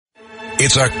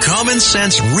It's a common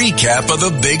sense recap of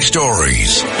the big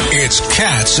stories. It's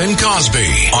Katz and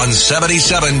Cosby on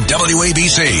 77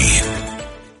 WABC.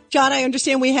 John, I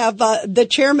understand we have the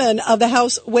chairman of the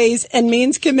House Ways and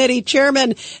Means Committee,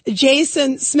 Chairman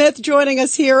Jason Smith, joining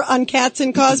us here on Katz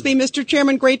and Cosby. Mr.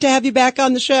 Chairman, great to have you back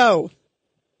on the show.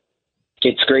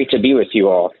 It's great to be with you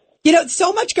all. You know,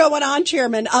 so much going on,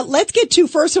 Chairman. Let's get to,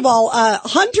 first of all,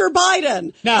 Hunter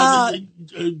Biden. Now,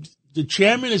 the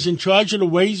chairman is in charge of the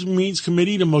Ways and Means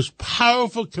Committee, the most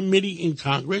powerful committee in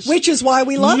Congress. Which is why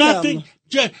we love him.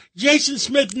 Jason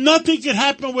Smith, nothing could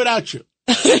happen without you.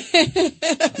 I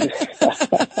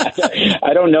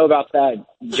don't know about that,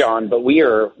 John, but we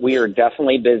are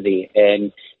definitely busy.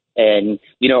 And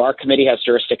you know, our committee has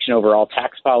jurisdiction over all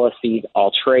tax policies,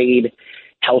 all trade,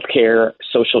 healthcare,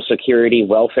 Social Security,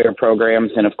 welfare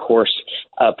programs, and of course,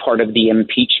 part of the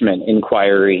impeachment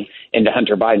inquiry into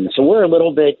Hunter Biden. So we're a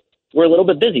little bit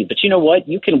busy, but you know what?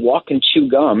 You can walk and chew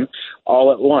gum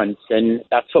all at once, and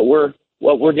that's what we're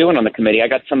doing on the committee. I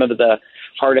got some of the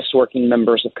hardest working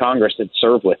members of Congress that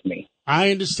serve with me.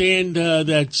 I understand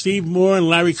that Steve Moore and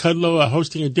Larry Kudlow are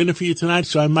hosting a dinner for you tonight,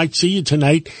 so I might see you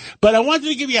tonight. But I wanted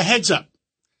to give you a heads up.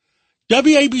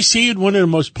 WABC, one of the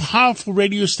most powerful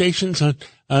radio stations in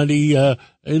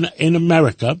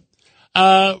America,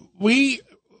 we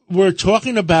were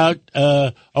talking about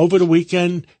over the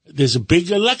weekend. There's a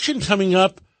big election coming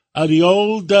up. The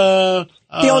old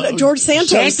George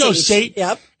Santos seat.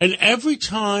 Yep. And every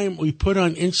time we put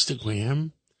on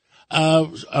Instagram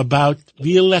about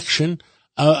the election,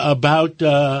 about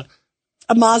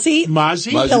Mozzie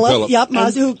Phillip. Yep,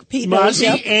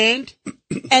 Mozzie,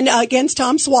 and against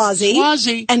Tom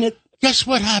Suozzi. And guess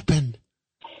what happened?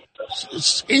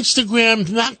 Instagram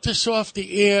knocked us off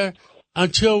the air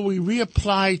until we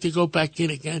reapplied to go back in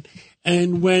again.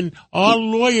 And when our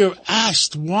lawyer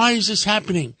asked, why is this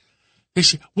happening? They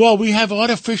said, well, we have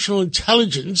artificial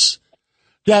intelligence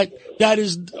that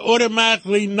is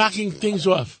automatically knocking things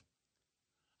off.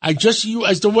 As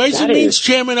the Ways and Means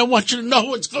Chairman, I want you to know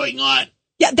what's going on.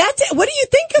 Yeah, that's it. What do you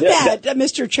think of that,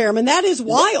 Mr. Chairman? That is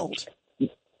wild.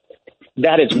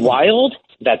 That is wild.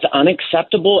 That's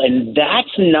unacceptable, and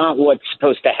that's not what's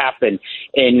supposed to happen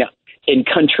in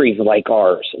countries like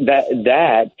ours.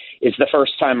 That is the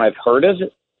first time I've heard of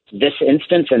this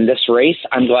instance in this race.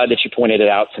 I'm glad that you pointed it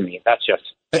out to me. That's just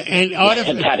that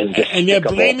is and they're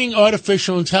blaming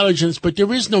artificial intelligence, but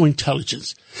there is no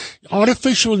intelligence.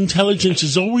 Artificial intelligence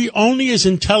is only as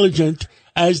intelligent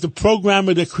as the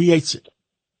programmer that creates it.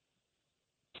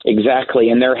 Exactly,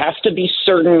 and there has to be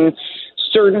certain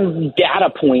data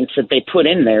points that they put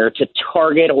in there to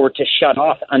target or to shut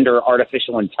off under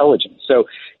artificial intelligence. So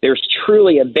there's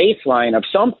truly a baseline of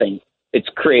something that's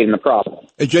creating the problem.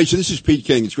 Hey, Jason, this is Pete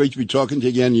King. It's great to be talking to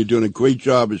you again. You're doing a great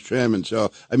job as chairman,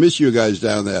 so I miss you guys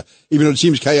down there, even though it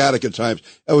seems chaotic at times.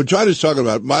 What John is talking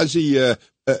about, Mozzie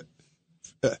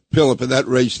Phillip in that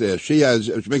race there,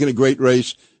 she's making a great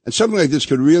race, and something like this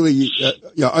could really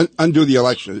undo the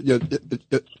election.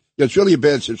 It's really a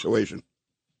bad situation.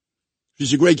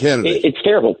 She's a great candidate. It's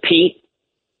terrible. Pete,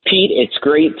 it's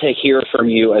great to hear from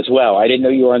you as well. I didn't know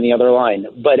you were on the other line,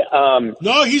 but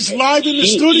no, he's live in the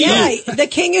studio. Yeah, the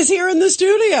king is here in the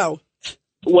studio.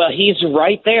 Well, he's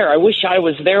right there. I wish I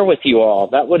was there with you all.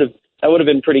 That would have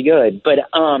been pretty good. But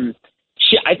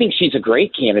I think she's a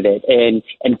great candidate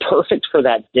and perfect for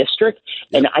that district.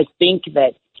 Yeah. And I think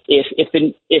that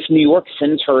if New York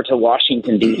sends her to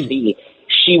Washington D.C.,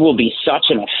 she will be such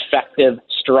an effective,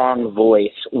 strong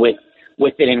voice with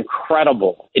an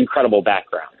incredible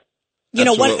background. You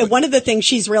know, one of the things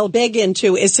she's real big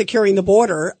into is securing the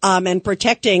border, and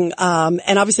protecting,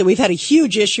 and obviously we've had a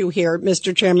huge issue here,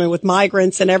 Mr. Chairman, with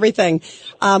migrants and everything.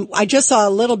 I just saw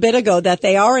a little bit ago that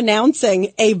they are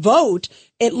announcing a vote.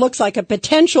 It looks like a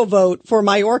potential vote for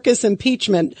Mayorkas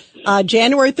impeachment,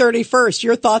 January 31st.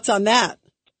 Your thoughts on that?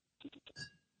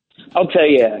 I'll tell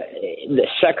you, the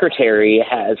secretary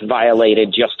has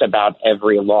violated just about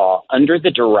every law under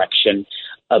the direction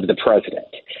of the president.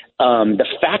 The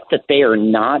fact that they are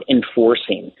not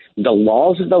enforcing the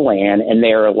laws of the land and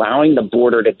they are allowing the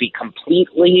border to be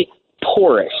completely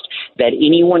porous, that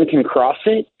anyone can cross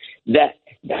it,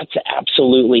 that's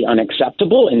absolutely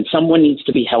unacceptable, and someone needs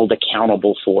to be held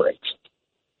accountable for it.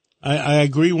 I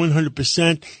agree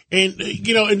 100%. And,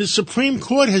 and the Supreme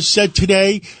Court has said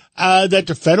today that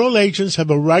the federal agents have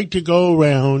a right to go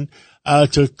around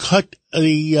to cut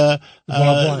the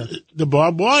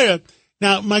barbed wire.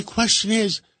 Now, my question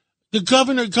is, the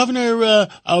governor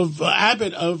of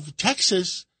Abbott of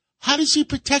Texas, how does he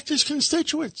protect his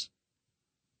constituents?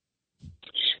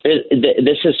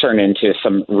 This has turned into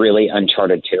some really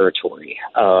uncharted territory.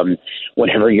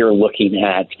 Whenever you're looking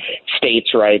at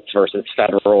states' rights versus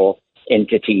federal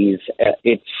entities,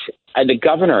 the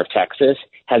governor of Texas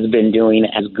has been doing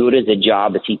as good as a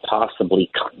job as he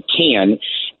possibly can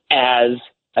as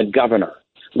a governor,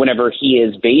 whenever he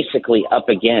is basically up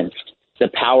against the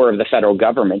power of the federal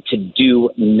government to do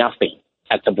nothing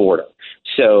at the border.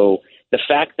 So the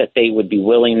fact that they would be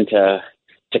willing to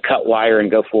cut wire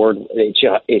and go forward,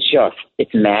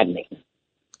 it's maddening.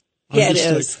 Yeah, it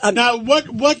is. Now,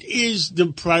 what is the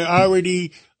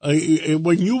priority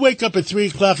when you wake up at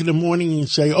 3:00 in the morning and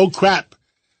say, "Oh crap"?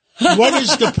 What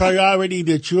is the priority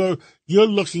that you're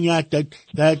looking at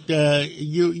that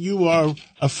you are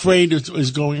afraid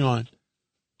is going on?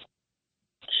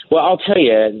 Well, I'll tell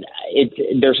you,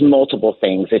 there's multiple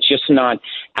things. It's just not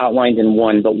outlined in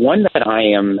one, but one that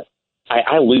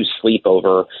I lose sleep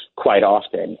over quite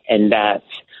often, and that's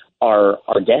our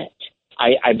debt.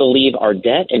 I believe our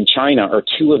debt and China are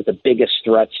two of the biggest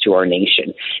threats to our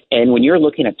nation. And when you're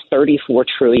looking at $34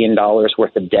 trillion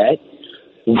worth of debt,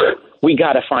 we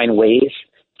got to find ways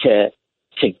to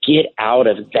get out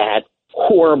of that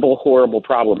horrible, horrible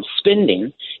problem.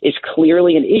 Spending is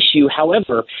clearly an issue.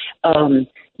 However,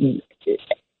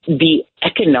 the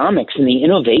economics and the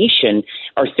innovation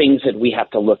are things that we have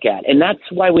to look at. And that's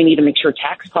why we need to make sure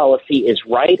tax policy is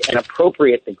right and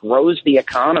appropriate that grows the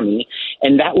economy.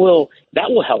 And that will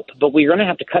help. But we're going to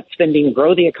have to cut spending,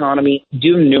 grow the economy,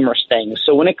 do numerous things.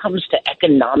 So when it comes to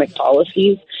economic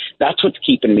policies, that's what's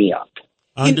keeping me up.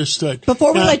 Understood.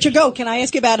 Before we let you go, can I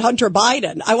ask you about Hunter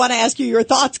Biden? I want to ask you your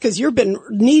thoughts because you've been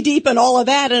knee deep in all of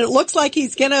that, and it looks like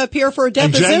he's going to appear for a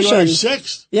deposition. And January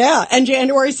 6th. Yeah, and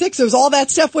January 6th. There's all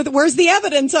that stuff with. Where's the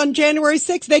evidence on January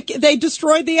 6th? They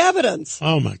destroyed the evidence.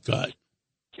 Oh my God.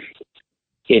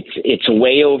 It's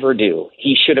way overdue.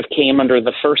 He should have came under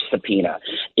the first subpoena.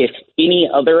 If any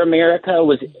other American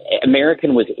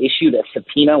was issued a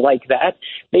subpoena like that,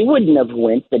 they wouldn't have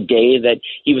went the day that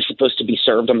he was supposed to be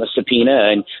served on the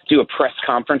subpoena and do a press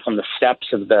conference on the steps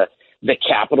of the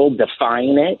Capitol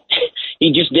defying it.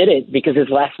 He just did it because his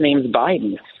last name's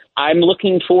Biden. I'm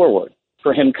looking forward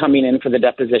for him coming in for the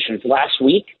depositions. Last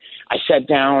week, I sat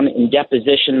down in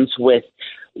depositions with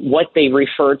what they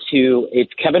refer to,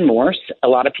 it's Kevin Morse. A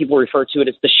lot of people refer to it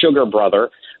as the sugar brother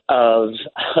of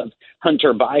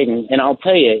Hunter Biden. And I'll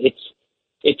tell you,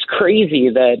 it's crazy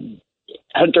that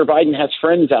Hunter Biden has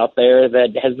friends out there that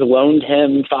has loaned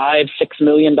him $5-6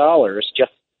 million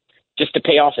just to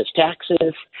pay off his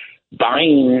taxes,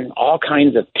 buying all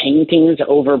kinds of paintings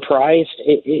overpriced.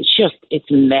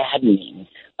 It's maddening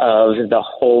of the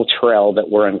whole trail that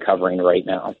we're uncovering right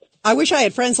now. I wish I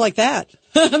had friends like that.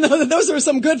 Those are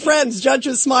some good friends. Judge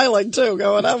is smiling too,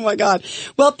 going, oh my God.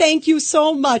 Well, thank you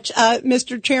so much,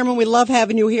 Mr. Chairman. We love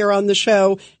having you here on the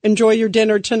show. Enjoy your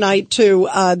dinner tonight too.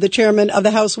 The chairman of the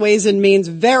House Ways and Means,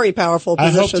 very powerful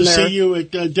position there. I hope to see you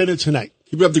at dinner tonight.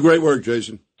 Keep up the great work,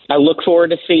 Jason. I look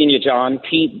forward to seeing you, John.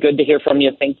 Pete, good to hear from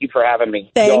you. Thank you for having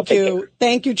me. Thank you.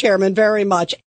 Thank you, Chairman, very much.